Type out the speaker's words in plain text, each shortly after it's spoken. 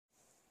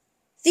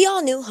The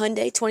all-new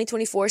Hyundai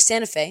 2024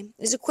 Santa Fe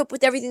is equipped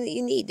with everything that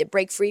you need to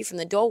break free from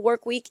the dull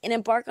work week and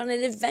embark on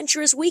an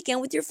adventurous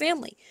weekend with your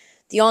family.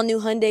 The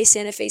all-new Hyundai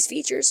Santa Fe's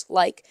features,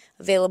 like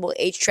available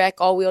H-Track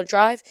all-wheel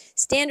drive,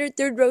 standard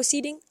third-row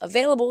seating,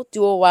 available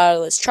dual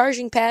wireless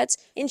charging pads,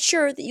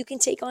 ensure that you can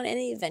take on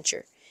any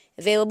adventure.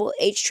 Available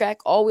H-Track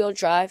all-wheel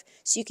drive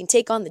so you can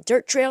take on the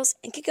dirt trails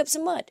and kick up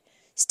some mud.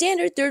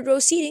 Standard third-row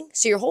seating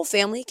so your whole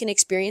family can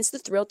experience the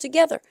thrill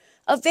together.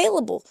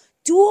 Available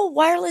dual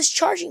wireless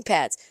charging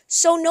pads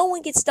so no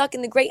one gets stuck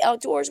in the great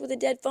outdoors with a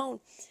dead phone.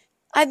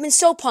 I've been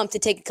so pumped to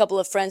take a couple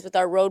of friends with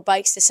our road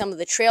bikes to some of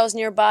the trails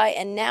nearby,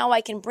 and now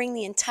I can bring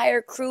the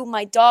entire crew,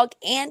 my dog,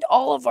 and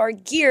all of our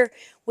gear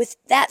with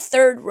that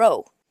third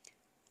row.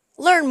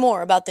 Learn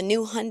more about the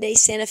new Hyundai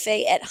Santa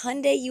Fe at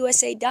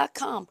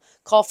HyundaiUSA.com.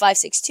 Call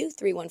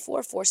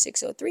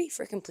 562-314-4603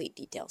 for complete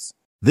details.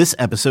 This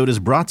episode is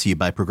brought to you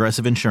by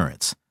Progressive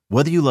Insurance.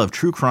 Whether you love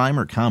true crime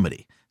or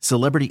comedy,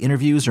 celebrity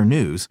interviews or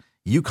news,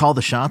 you call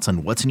the shots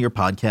on what's in your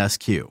podcast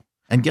queue.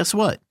 And guess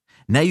what?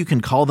 Now you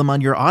can call them on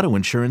your auto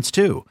insurance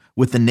too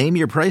with the Name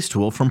Your Price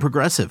tool from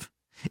Progressive.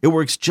 It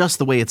works just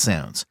the way it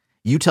sounds.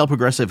 You tell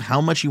Progressive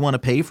how much you want to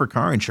pay for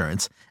car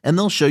insurance, and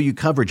they'll show you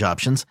coverage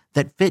options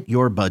that fit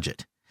your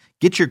budget.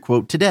 Get your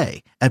quote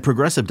today at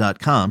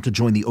Progressive.com to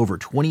join the over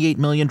 28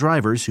 million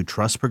drivers who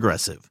trust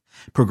Progressive.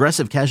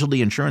 Progressive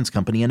Casualty Insurance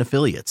Company and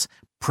Affiliates.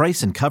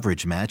 Price and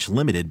coverage match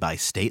limited by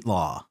state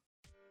law.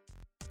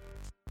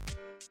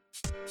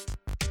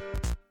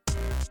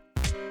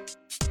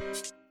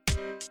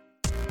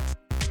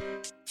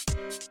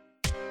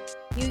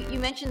 You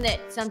mentioned that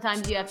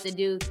sometimes you have to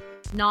do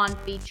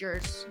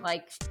non-features,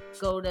 like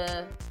go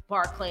to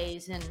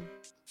Barclays and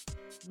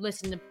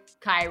listen to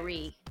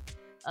Kyrie.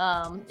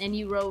 And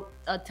you wrote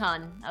a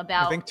ton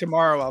about. I think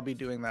tomorrow I'll be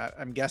doing that.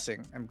 I'm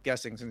guessing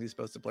since he's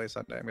supposed to play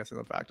Sunday. I'm guessing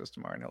they'll practice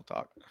tomorrow and he'll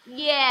talk.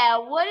 Yeah.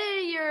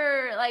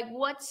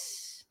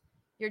 What's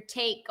your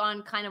take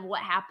on kind of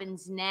what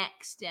happens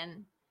next?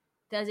 And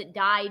does it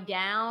die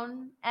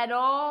down at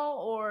all?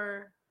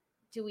 Or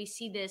do we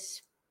see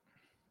this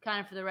kind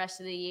of for the rest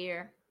of the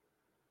year?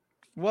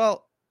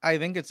 Well, I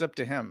think it's up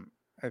to him.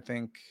 I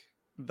think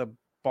the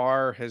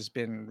bar has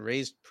been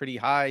raised pretty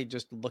high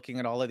just looking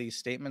at all of these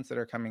statements that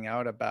are coming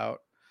out about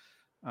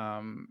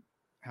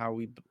how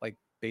we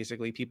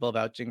basically people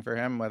vouching for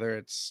him, whether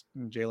it's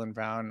Jaylen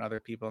Brown and other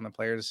people in the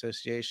Players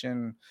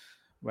Association,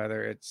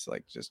 whether it's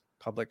like just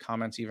public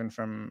comments even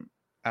from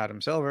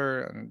Adam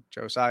Silver and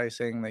Joe Tsai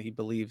saying that he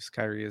believes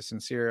Kyrie is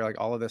sincere, like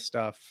all of this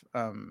stuff.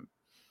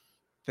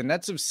 The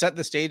Nets have set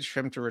the stage for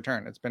him to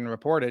return. It's been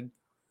reported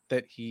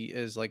that he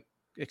is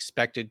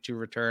expected to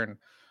return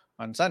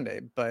on Sunday,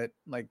 but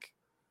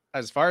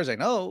as far as I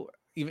know,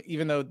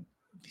 even though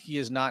he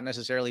is not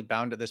necessarily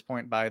bound at this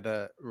point by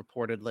the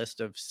reported list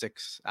of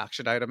 6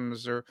 action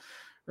items or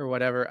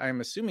whatever,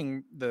 I'm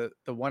assuming the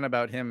one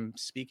about him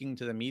speaking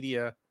to the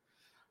media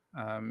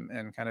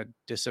and kind of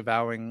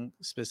disavowing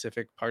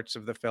specific parts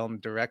of the film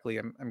directly,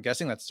 I'm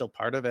guessing that's still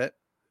part of it.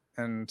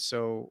 And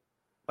so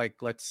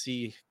let's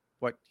see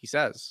what he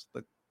says,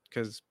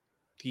 because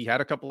he had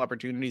a couple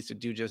opportunities to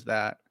do just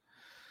that.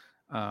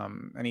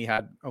 And he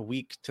had a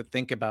week to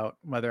think about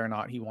whether or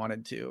not he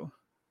wanted to.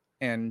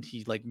 And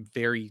he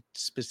very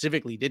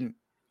specifically didn't.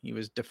 He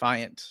was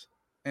defiant,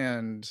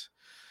 and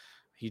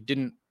he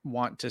didn't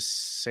want to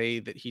say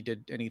that he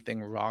did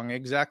anything wrong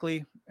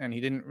exactly. And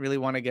he didn't really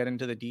want to get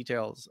into the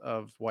details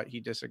of what he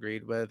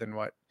disagreed with and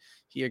what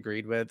he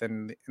agreed with.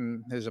 And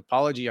in his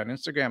apology on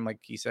Instagram,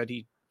 he said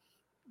he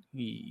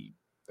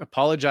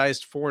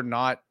apologized for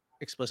not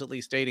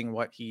explicitly stating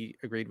what he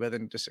agreed with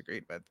and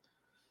disagreed with.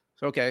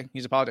 So, okay,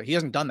 he's apologized. He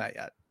hasn't done that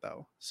yet,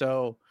 though.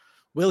 So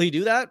will he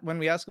do that when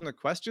we ask him the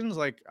questions?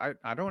 I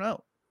don't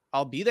know.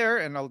 I'll be there,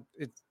 and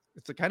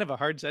it's a kind of a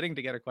hard setting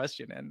to get a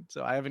question in.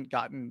 So I haven't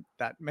gotten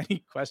that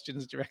many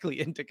questions directly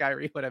into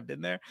Kyrie when I've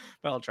been there,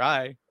 but I'll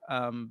try.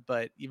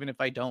 But even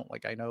if I don't,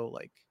 I know,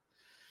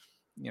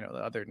 the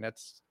other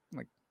Nets,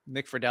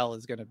 Nick Friedel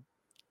is going to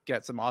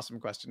get some awesome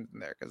questions in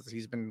there because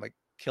he's been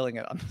killing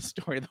it on the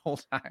story the whole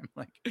time.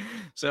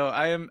 So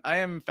I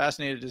am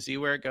fascinated to see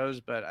where it goes,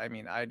 but I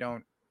mean, I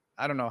don't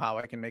know how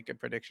I can make a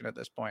prediction at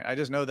this point. I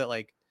just know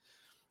that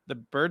the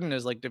burden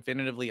is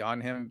definitively on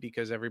him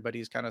because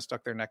everybody's kind of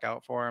stuck their neck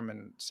out for him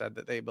and said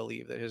that they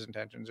believe that his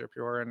intentions are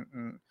pure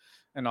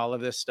and all of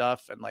this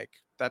stuff. And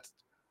that's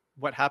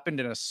what happened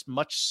in a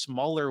much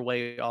smaller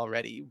way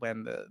already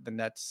when the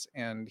Nets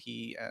and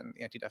he and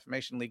the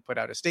Anti-Defamation League put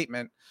out a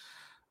statement.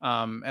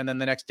 And then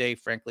the next day,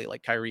 frankly,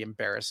 Kyrie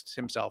embarrassed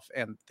himself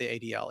and the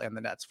ADL and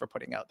the Nets for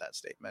putting out that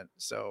statement.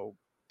 So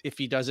if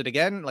he does it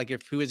again,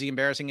 who is he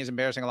embarrassing? He's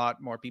embarrassing a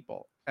lot more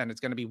people, and it's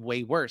going to be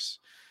way worse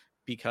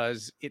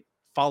because it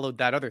followed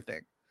that other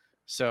thing.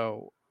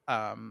 So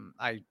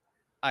I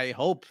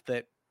hope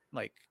that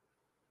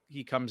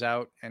he comes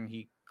out and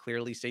he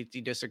clearly states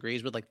he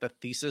disagrees with the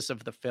thesis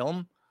of the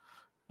film,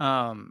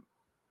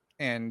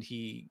 and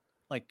he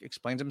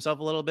explains himself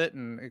a little bit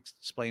and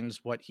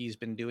explains what he's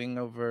been doing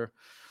over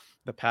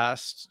the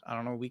past, I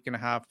don't know, week and a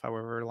half,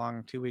 however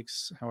long, 2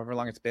 weeks, however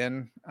long it's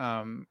been.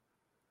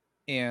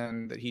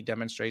 and that he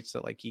demonstrates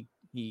that like he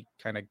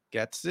kind of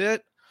gets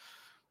it.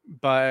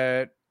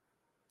 But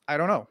I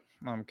don't know.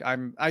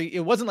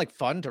 It wasn't like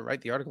fun to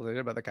write the article I did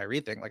about the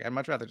Kyrie thing. Like I'd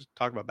much rather just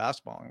talk about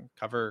basketball and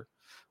cover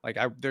like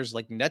there's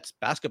like Nets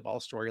basketball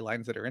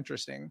storylines that are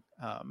interesting.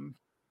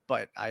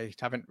 But I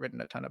haven't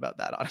written a ton about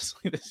that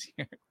honestly this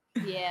year.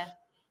 Yeah.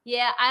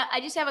 I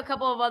just have a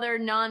couple of other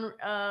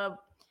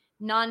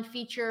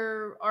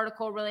non-feature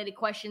article related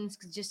questions.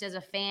 'Cause just as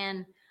a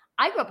fan,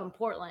 I grew up in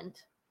Portland,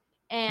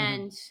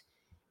 and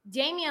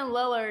Damian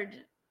Lillard,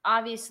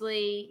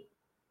 obviously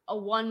a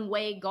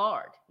one-way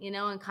guard,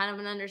 and kind of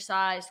an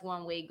undersized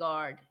one-way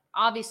guard.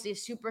 Obviously a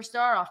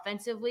superstar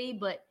offensively,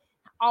 but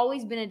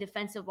always been a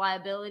defensive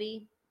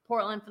liability.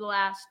 Portland for the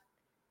last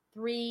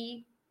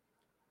three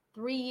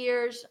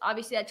years.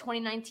 Obviously that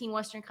 2019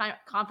 Western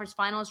Conference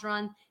Finals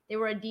run, they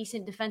were a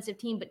decent defensive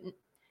team, but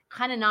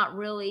kind of not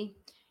really.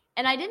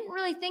 And I didn't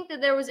really think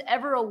that there was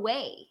ever a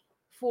way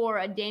for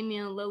a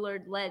Damian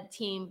Lillard-led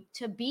team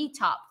to be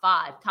top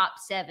 5, top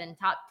 7,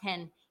 top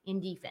 10 in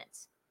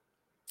defense.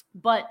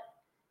 But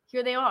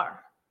here they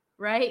are,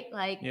 right?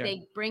 Like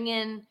They bring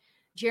in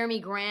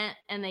Jerami Grant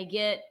and they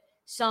get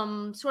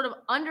some sort of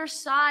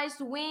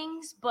undersized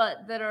wings,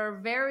 but that are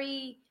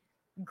very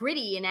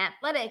gritty and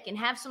athletic and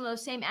have some of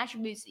those same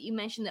attributes that you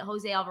mentioned that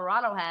Jose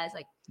Alvarado has.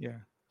 Like,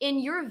 in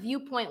your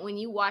viewpoint, when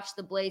you watch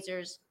the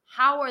Blazers,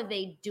 how are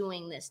they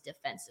doing this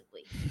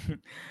defensively?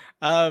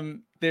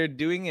 They're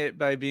doing it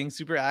by being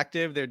super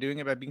active. They're doing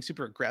it by being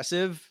super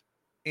aggressive,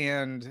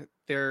 and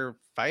they're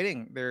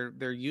fighting.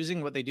 They're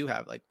using what they do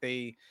have. Like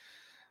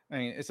I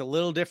mean, it's a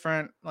little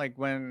different, like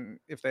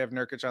if they have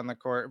Nurkic on the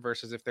court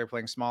versus if they're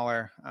playing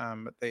smaller.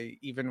 But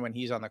even when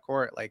he's on the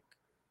court, like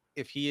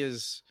if he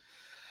is,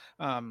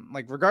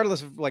 like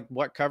regardless of like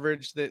what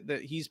coverage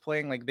that he's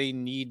playing, like they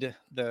need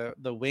the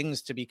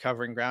wings to be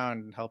covering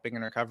ground and helping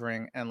and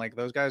recovering, and like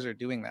those guys are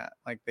doing that.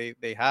 Like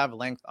they have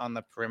length on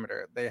the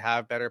perimeter. They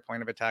have better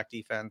point of attack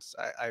defense.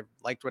 I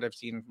liked what I've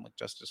seen from like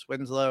Justice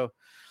Winslow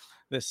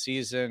this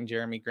season.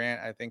 Jerami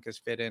Grant, I think, has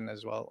fit in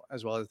as well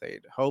as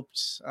they'd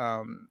hoped.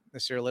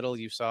 Nasir Little,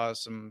 you saw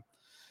some.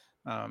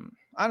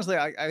 Honestly,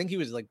 I think he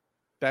was like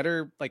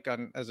better, like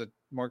as a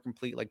more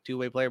complete like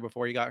two-way player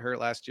before he got hurt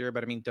last year.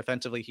 But I mean,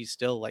 defensively, he's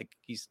still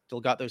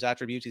got those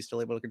attributes. He's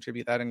still able to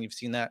contribute that, and you've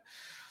seen that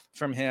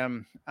from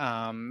him.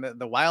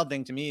 The wild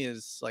thing to me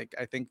is like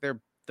I think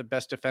they're the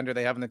best defender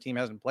they have in the team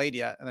hasn't played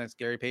yet, and that's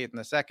Gary Payton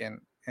II.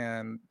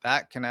 And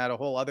that can add a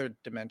whole other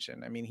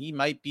dimension. I mean, he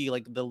might be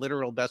like the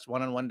literal best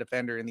one-on-one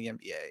defender in the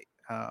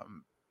NBA.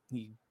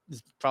 He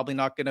is probably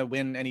not going to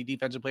win any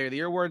Defensive Player of the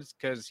Year awards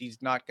because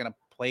he's not going to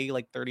play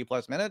like 30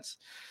 plus minutes.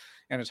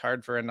 And it's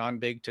hard for a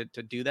non-big to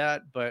do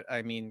that. But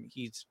I mean,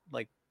 he's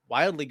like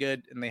wildly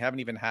good, and they haven't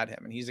even had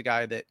him. And he's a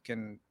guy that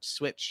can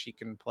switch. He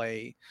can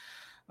play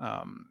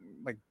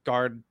like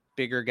guard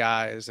bigger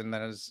guys. And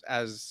then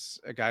as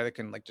a guy that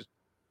can like just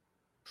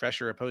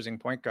pressure opposing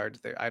point guards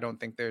there, I don't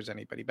think there's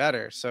anybody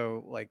better.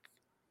 So like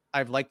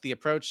I've liked the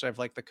approach. I've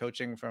liked the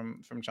coaching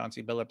from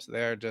Chauncey Billups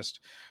there,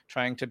 just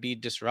trying to be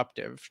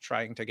disruptive,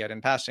 trying to get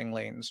in passing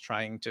lanes,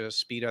 trying to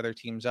speed other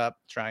teams up,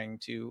 trying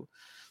to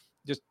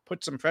just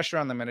put some pressure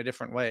on them in a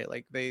different way.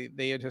 Like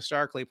they had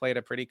historically played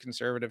a pretty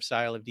conservative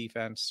style of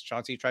defense.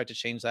 Chauncey tried to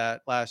change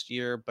that last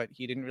year, but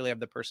he didn't really have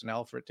the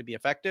personnel for it to be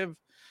effective.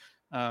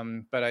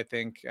 But I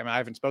think, I mean, I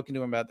haven't spoken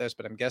to him about this,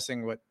 but I'm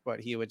guessing what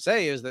he would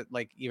say is that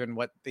like even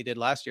what they did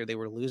last year, they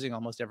were losing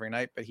almost every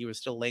night, but he was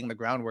still laying the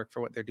groundwork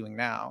for what they're doing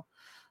now.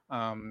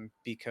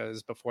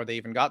 Because before they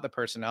even got the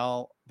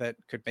personnel that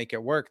could make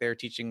it work, they were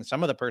teaching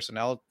some of the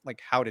personnel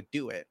like how to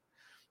do it.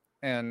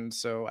 And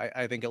so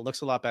I think it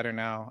looks a lot better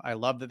now. I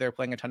love that they're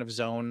playing a ton of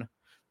zone.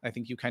 I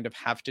think you kind of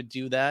have to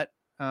do that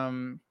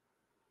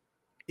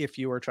if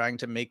you are trying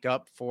to make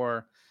up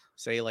for,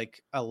 say,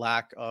 like a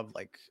lack of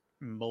like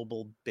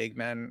mobile big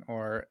men,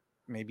 or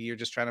maybe you're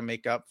just trying to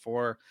make up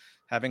for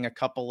having a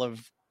couple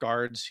of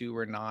guards who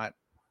were not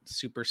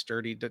super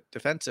sturdy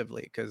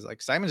defensively. Because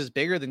like Simons is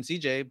bigger than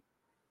CJ,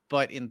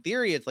 but in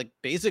theory, it's like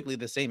basically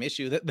the same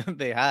issue that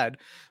they had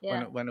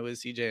when it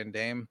was CJ and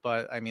Dame.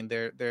 But I mean,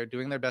 they're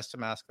doing their best to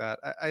mask that.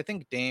 I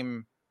think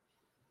Dame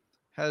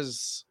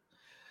has,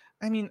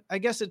 I mean, I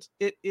guess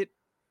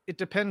it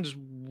depends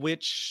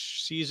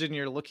which season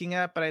you're looking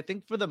at, but I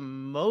think for the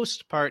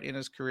most part in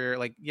his career,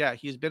 like, yeah,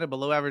 he's been a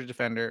below average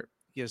defender.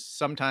 He has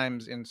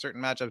sometimes in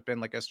certain matchups been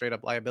like a straight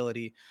up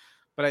liability,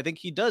 but I think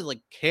he does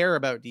like care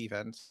about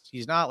defense.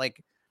 He's not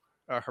like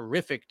a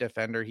horrific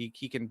defender. He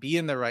can be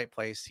in the right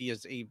place. He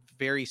is a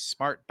very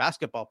smart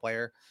basketball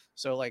player.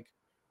 So like,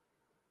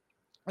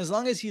 as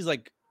long as he's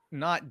like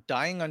not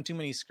dying on too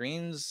many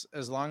screens,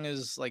 as long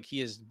as like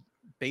he is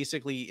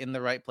basically in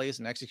the right place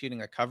and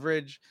executing a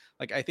coverage,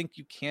 like I think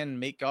you can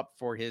make up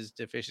for his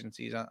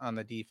deficiencies on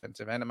the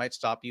defensive end. It might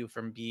stop you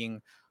from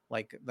being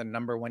like the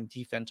number one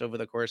defense over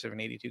the course of an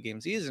 82 game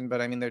season, but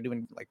I mean, they're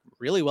doing like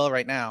really well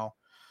right now.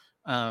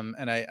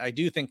 And I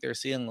do think their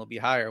ceiling will be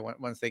higher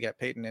once they get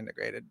Peyton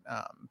integrated.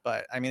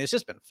 But I mean, it's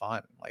just been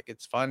fun. Like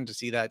it's fun to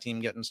see that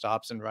team getting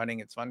stops and running.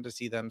 It's fun to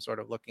see them sort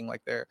of looking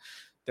like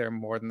they're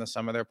more than the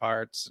sum of their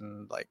parts.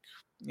 And like,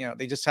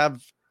 they just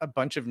have a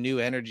bunch of new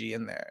energy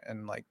in there.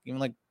 And like, even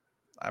like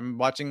I'm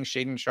watching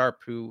Shaden Sharp,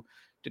 who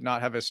did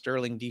not have a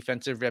sterling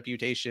defensive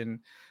reputation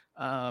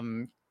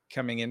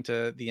coming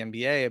into the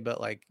NBA, but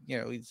like,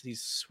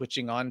 he's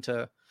switching on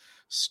to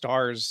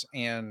stars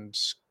and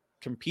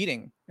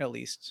competing at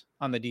least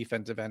on the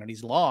defensive end, and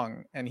he's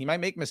long and he might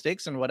make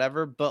mistakes and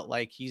whatever, but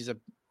like, he's a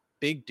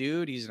big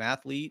dude, he's an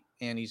athlete,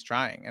 and he's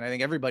trying. And I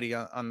think everybody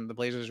on the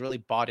Blazers really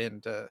bought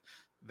into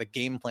the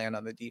game plan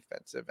on the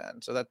defensive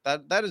end. So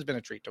that has been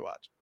a treat to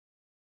watch.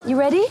 You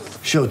ready?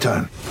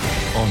 Showtime.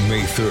 On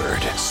May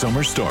 3rd,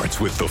 summer starts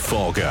with The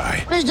Fall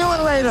Guy. Let's do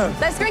it later.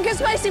 Let's drink a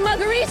spicy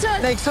margarita.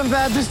 Make some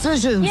bad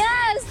decisions.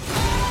 Yes.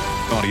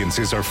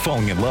 Audiences are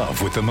falling in love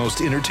with the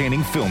most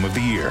entertaining film of the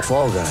year.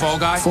 Fall Guy. Fall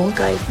Guy? Fall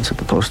Guy. That's what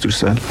the poster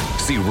said.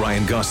 See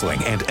Ryan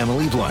Gosling and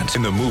Emily Blunt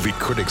in the movie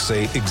critics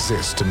say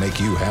exists to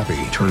make you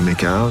happy. Trying to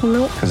make it out?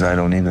 Nope. Because I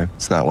don't either.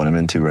 It's not what I'm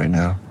into right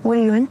now. What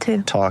are you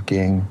into?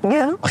 Talking.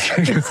 Yeah.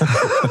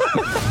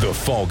 The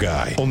Fall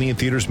Guy. Only in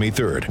theaters May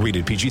 3rd.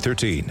 Rated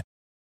PG-13.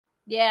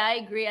 Yeah, I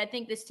agree. I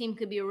think this team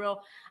could be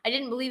I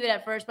didn't believe it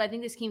at first, but I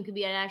think this team could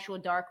be an actual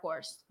dark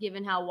horse,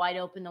 given how wide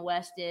open the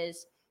West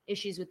is,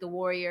 issues with the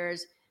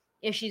Warriors,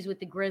 issues with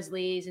the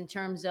Grizzlies in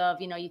terms of,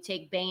 you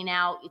take Bane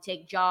out, you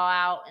take Jaw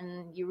out,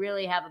 and you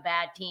really have a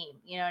bad team.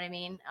 You know what I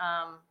mean?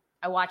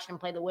 I watched them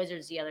play the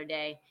Wizards the other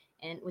day,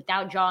 and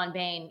without Jaw and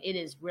Bane, it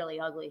is really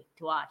ugly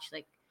to watch.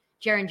 Like,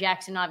 Jaren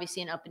Jackson,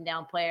 obviously an up and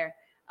down player.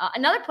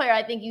 Another player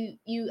I think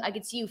I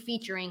could see you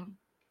featuring,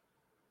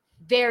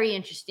 very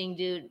interesting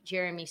dude,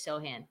 Jeremy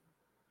Sohan.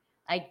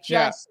 Like,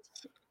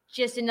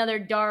 just another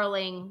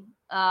darling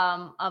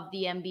of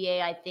the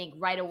NBA, I think.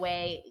 Right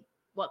away,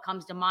 what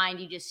comes to mind,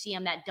 you just see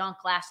him, that dunk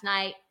last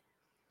night.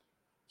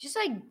 Just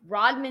like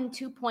Rodman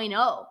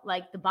 2.0,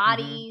 like the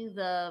body,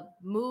 the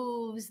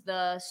moves,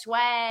 the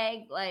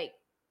swag, like.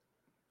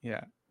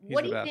 Yeah.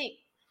 What do you think?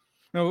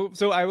 No,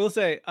 so I will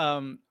say,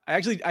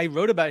 I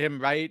wrote about him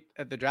right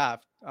at the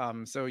draft.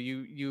 So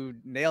you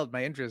nailed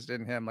my interest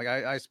in him. Like,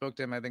 I spoke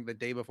to him, I think, the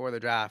day before the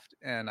draft,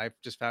 and I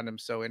just found him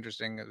so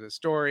interesting as a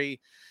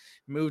story.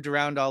 Moved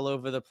around all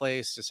over the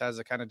place, just has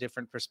a kind of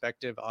different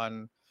perspective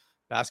on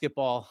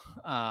basketball.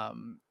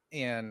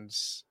 And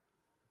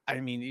I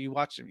mean, you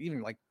watch him,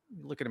 even like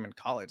look at him in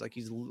college, like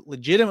he's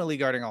legitimately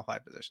guarding all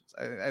 5 positions.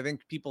 I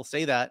think people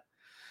say that,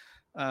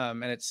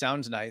 and it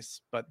sounds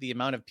nice, but the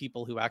amount of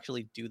people who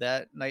actually do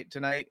that night to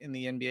night in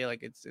the NBA,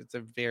 like it's a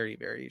very,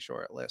 very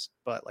short list.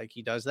 But like,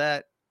 he does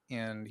that,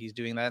 and he's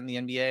doing that in the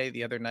NBA.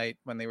 The other night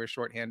when they were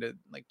shorthanded,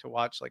 like, to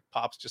watch, like,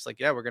 Pop's just like,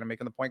 yeah, we're gonna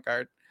make him the point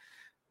guard,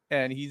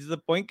 and he's the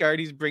point guard.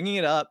 He's bringing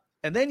it up,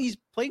 and then he's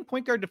playing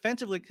point guard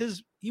defensively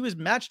because he was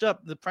matched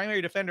up the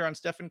primary defender on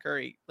Stephen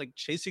Curry, like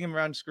chasing him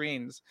around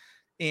screens,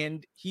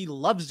 and he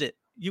loves it.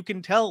 You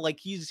can tell, like,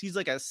 he's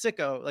like a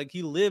sicko. Like,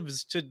 he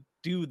lives to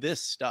do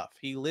this stuff.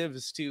 He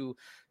lives to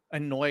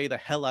annoy the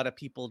hell out of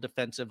people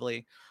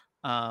defensively.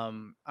 I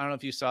don't know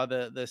if you saw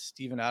the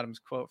Steven Adams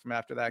quote from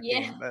after that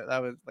game.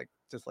 That was like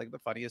just like the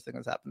funniest thing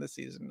that's happened this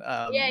season.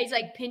 Yeah, he's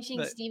like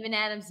pinching Steven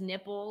Adams'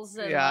 nipples.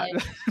 And yeah,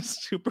 like...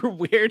 super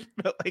weird,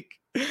 but like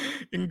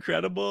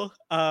incredible.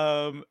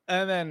 And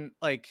then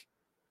like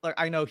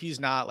I know he's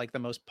not like the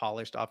most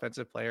polished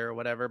offensive player or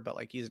whatever, but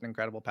like, he's an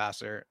incredible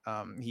passer.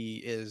 He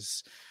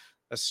is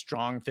a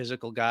strong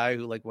physical guy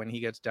who, like, when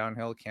he gets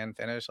downhill, can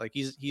finish. Like,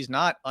 he's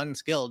not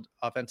unskilled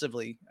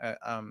offensively.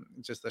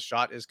 Just the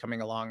shot is coming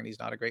along, and he's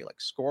not a great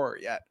like scorer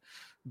yet,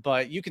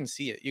 but you can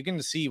see it. You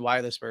can see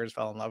why the Spurs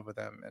fell in love with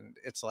him. And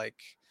it's like,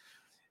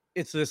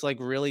 it's this like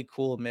really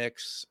cool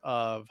mix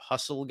of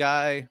hustle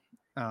guy,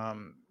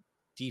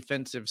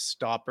 defensive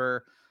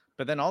stopper,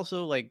 but then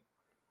also like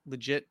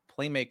legit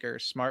playmaker,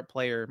 smart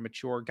player,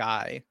 mature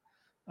guy.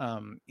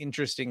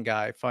 Interesting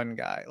guy, fun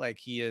guy. Like,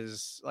 he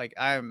is like,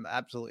 I'm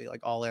absolutely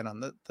like all in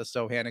on the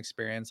Sohan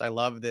experience. I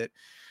love that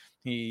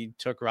he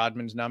took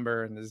Rodman's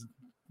number and is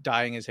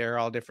dyeing his hair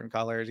all different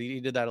colors. He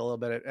did that a little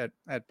bit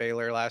at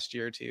Baylor last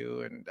year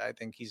too. And I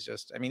think he's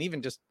just, I mean,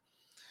 even just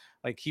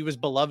like, he was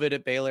beloved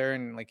at Baylor,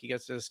 and like, he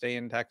gets to stay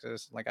in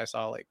Texas. Like, I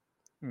saw like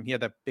he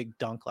had that big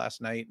dunk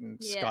last night, and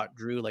Scott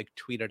Drew like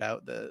tweeted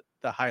out the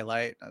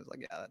highlight. And I was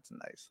like, yeah, that's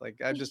nice. Like,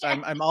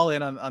 I'm all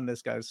in on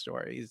this guy's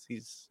story.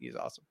 He's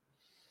awesome.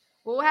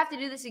 Well, we'll have to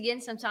do this again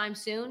sometime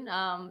soon.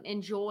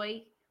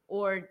 Enjoy,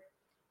 or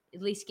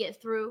at least get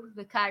through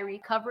the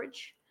Kyrie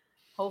coverage.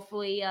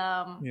 Hopefully,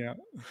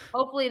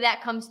 hopefully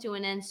that comes to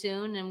an end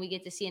soon, and we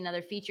get to see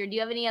another feature. Do you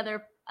have any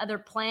other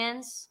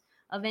plans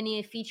of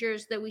any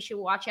features that we should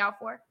watch out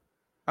for?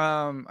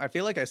 I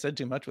feel like I said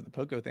too much with the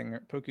Poku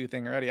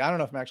thing already. I don't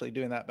know if I'm actually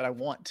doing that, but I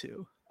want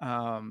to.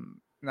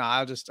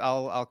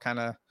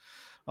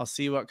 I'll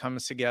see what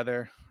comes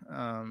together.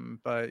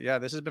 But yeah,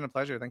 this has been a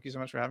pleasure. Thank you so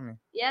much for having me.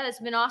 Yeah,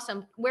 that's been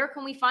awesome. Where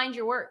can we find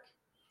your work?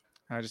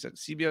 Just at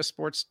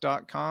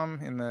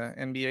cbssports.com in the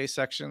NBA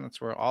section.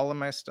 That's where all of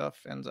my stuff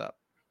ends up.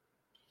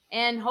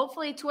 And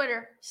hopefully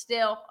Twitter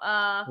still.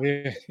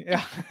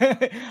 Yeah.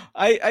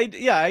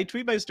 I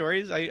tweet my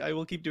stories. I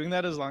will keep doing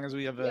that as long as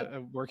we have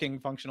a working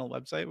functional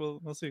website.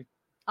 We'll see.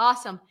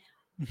 Awesome.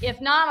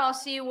 If not, I'll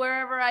see you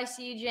wherever I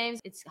see you, James.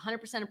 It's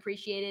 100%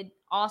 appreciated.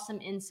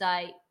 Awesome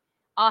insight,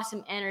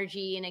 awesome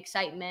energy and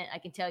excitement. I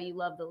can tell you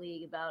love the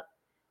league about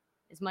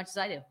as much as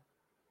I do.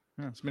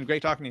 Yeah, it's been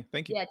great talking to you.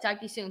 Thank you. Yeah, talk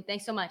to you soon.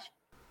 Thanks so much.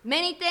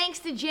 Many thanks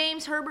to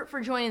James Herbert for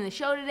joining the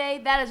show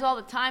today. That is all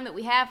the time that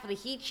we have for the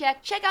Heat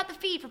Check. Check out the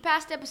feed for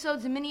past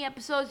episodes and mini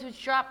episodes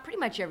which drop pretty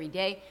much every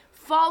day.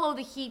 Follow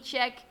the Heat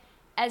Check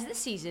as this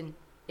season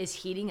is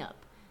heating up.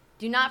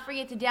 Do not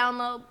forget to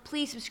download.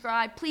 Please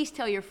subscribe. Please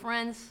tell your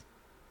friends.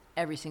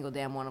 Every single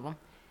damn one of them.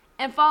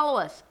 And follow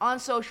us on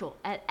social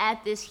at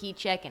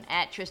 @ThisHeatCheck and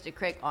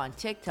 @TristaCrick on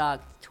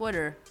TikTok,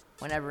 Twitter,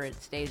 whenever it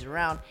stays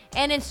around,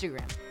 and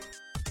Instagram.